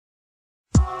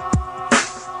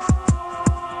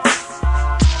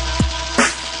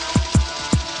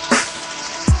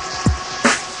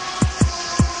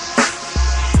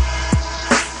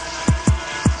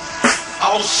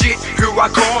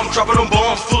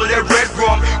that red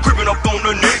rum, creeping up on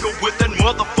a nigga with that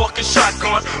motherfucking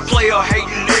shotgun. Player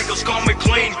hating niggas call me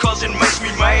clean cause it makes me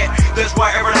mad. That's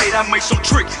why every night I make some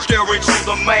trick, stare into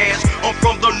the mask. I'm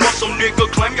from the north, so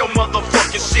nigga claim your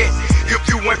motherfucking shit. If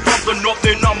you ain't from the north,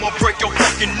 then I'ma break your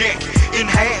fucking neck in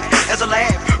half as a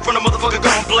laugh from the motherfucker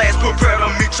gun blast. Prepare to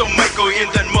meet your maker in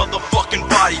that motherfucking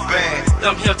body bag.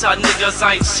 Them hilltop niggas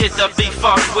ain't shit to be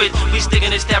fucked with. We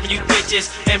sticking and stabbing you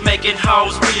bitches and making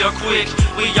hoes real quick.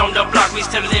 We on the block, we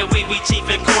standing there, we cheap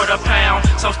and quarter pound.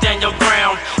 So stand your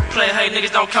ground, player hate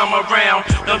niggas don't come around.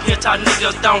 Them hilltop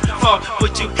niggas don't fuck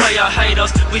with you player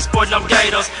haters. We sportin' them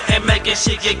gators and making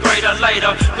shit get greater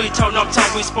later. We tone them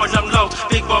tongue, we sportin' them low.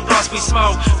 Big boy blocks, we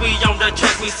smoke. We on the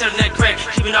track, we selling that crack,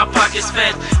 keeping our pockets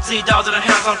fat. Z-Dogs in the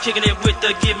house, I'm kicking it with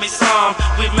the give me some.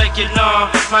 We make it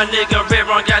numb. My nigga Red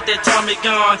Ron got that Tommy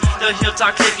gun. The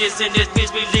hilltop click is in this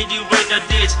bitch, we leave you in the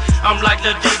ditch. I'm like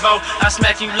the Devo, I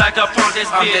smack you like a punk this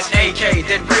bitch. I'm that AK,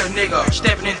 that real nigga,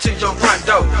 stepping into your front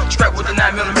door. Strapped with the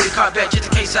 9mm combat, just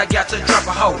in case I got to drop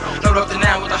a hoe. Load up the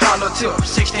 9 with a hollow tip,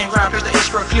 16 round, plus the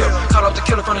extra clip. Call up the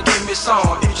killer from the give me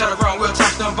song. If you try to run, we'll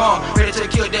toss them bomb. Ready to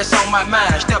kill, that's on my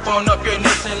mind. Step on up, your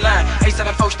next in line.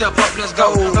 874, step up, let's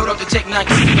go. Load up the Tech 9,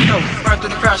 keep it go. Run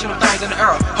through the crowd, shooting things in the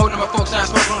air. Holding my folks down,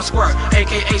 smoke on the square.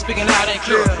 AKA speaking loud and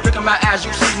clear. Look in my eyes, you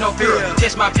see no fear.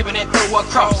 Test my pippin' and throw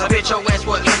across. I bet your ass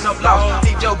will end up lost.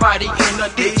 Leave your body in the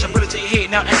ditch. A bullet to your head,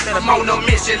 now ain't that I'm on a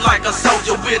mission like a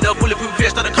soldier with a bulletproof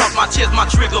vest that across my chest. My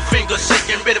trigger finger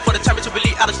shaking, ready for the time to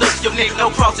release out of stuff to your name.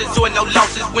 No crosses or no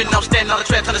losses. When I'm standing on the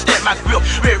track, trying to stand my grip.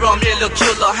 Red Rum, little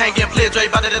killer, hanging, play Dre,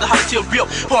 by the holler till rip.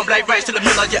 Point blank range to the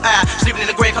middle of your eye. Sleeping in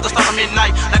the grave cause I start at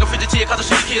midnight. Like a 50 cause I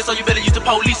shoot kids, so you better use the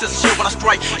police as a shield when I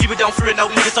strike. Even don't fear no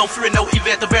niggas, don't fear no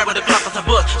evil at the barrel of the Glock of the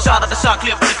bus. Shot at the shot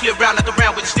clip, put the clip round at the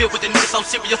round with the steel with the niggas so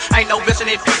serious. Ain't no rest in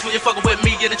that bitch when you fucking with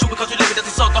me. And the truth because you living as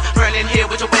a sucker. Burning here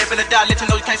with your weapon and die, let you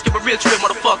know you can't skip a real trip,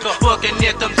 motherfucker. Fucking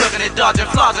at them, ducking and dodging,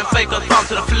 flaws and fakers, bomb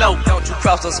to the flow. Don't you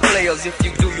cross those players, if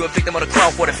you do, you a victim of the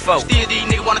crowd 44. Still these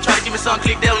niggas wanna try to give me some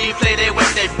click, they don't even play that way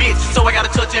with that bitch. So I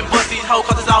gotta touch and bust these hoes,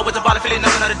 cause it's always a body feeling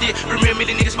nothing out of dick. Remember me,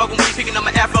 the niggas smoking weed, picking up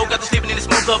my afro, got the sleeping in the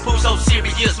smoke up, who's so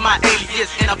serious, my alias,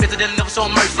 and I'm better than never so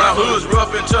mercy. My hood's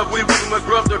rough and tough, we whipping with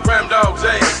gruff, the gram dog's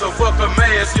ass. So fuck a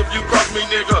mask, if you cross me,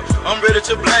 nigga, I'm ready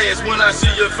to blast. When I see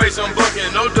your face, I'm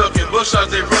bucking, no ducking, buckshots,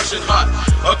 they rushing hot.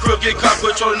 A crook get caught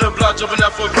patrolling the block, jumping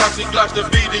out for blocks and glocks, the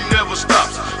beating never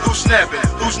stops. Who's snapping,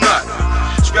 who's not?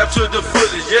 Scrap to the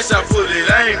fullest, yes I put it,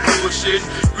 I ain't bullshit.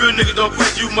 Real niggas don't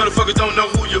quit, you motherfuckers don't know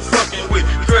who you're fucking with.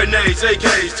 Grenades,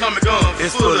 AKs, Tommy guns,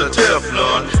 It's full of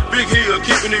Teflon. Big Hill,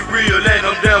 keeping it real, and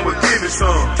I'm down with give me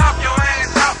some. Top your ass.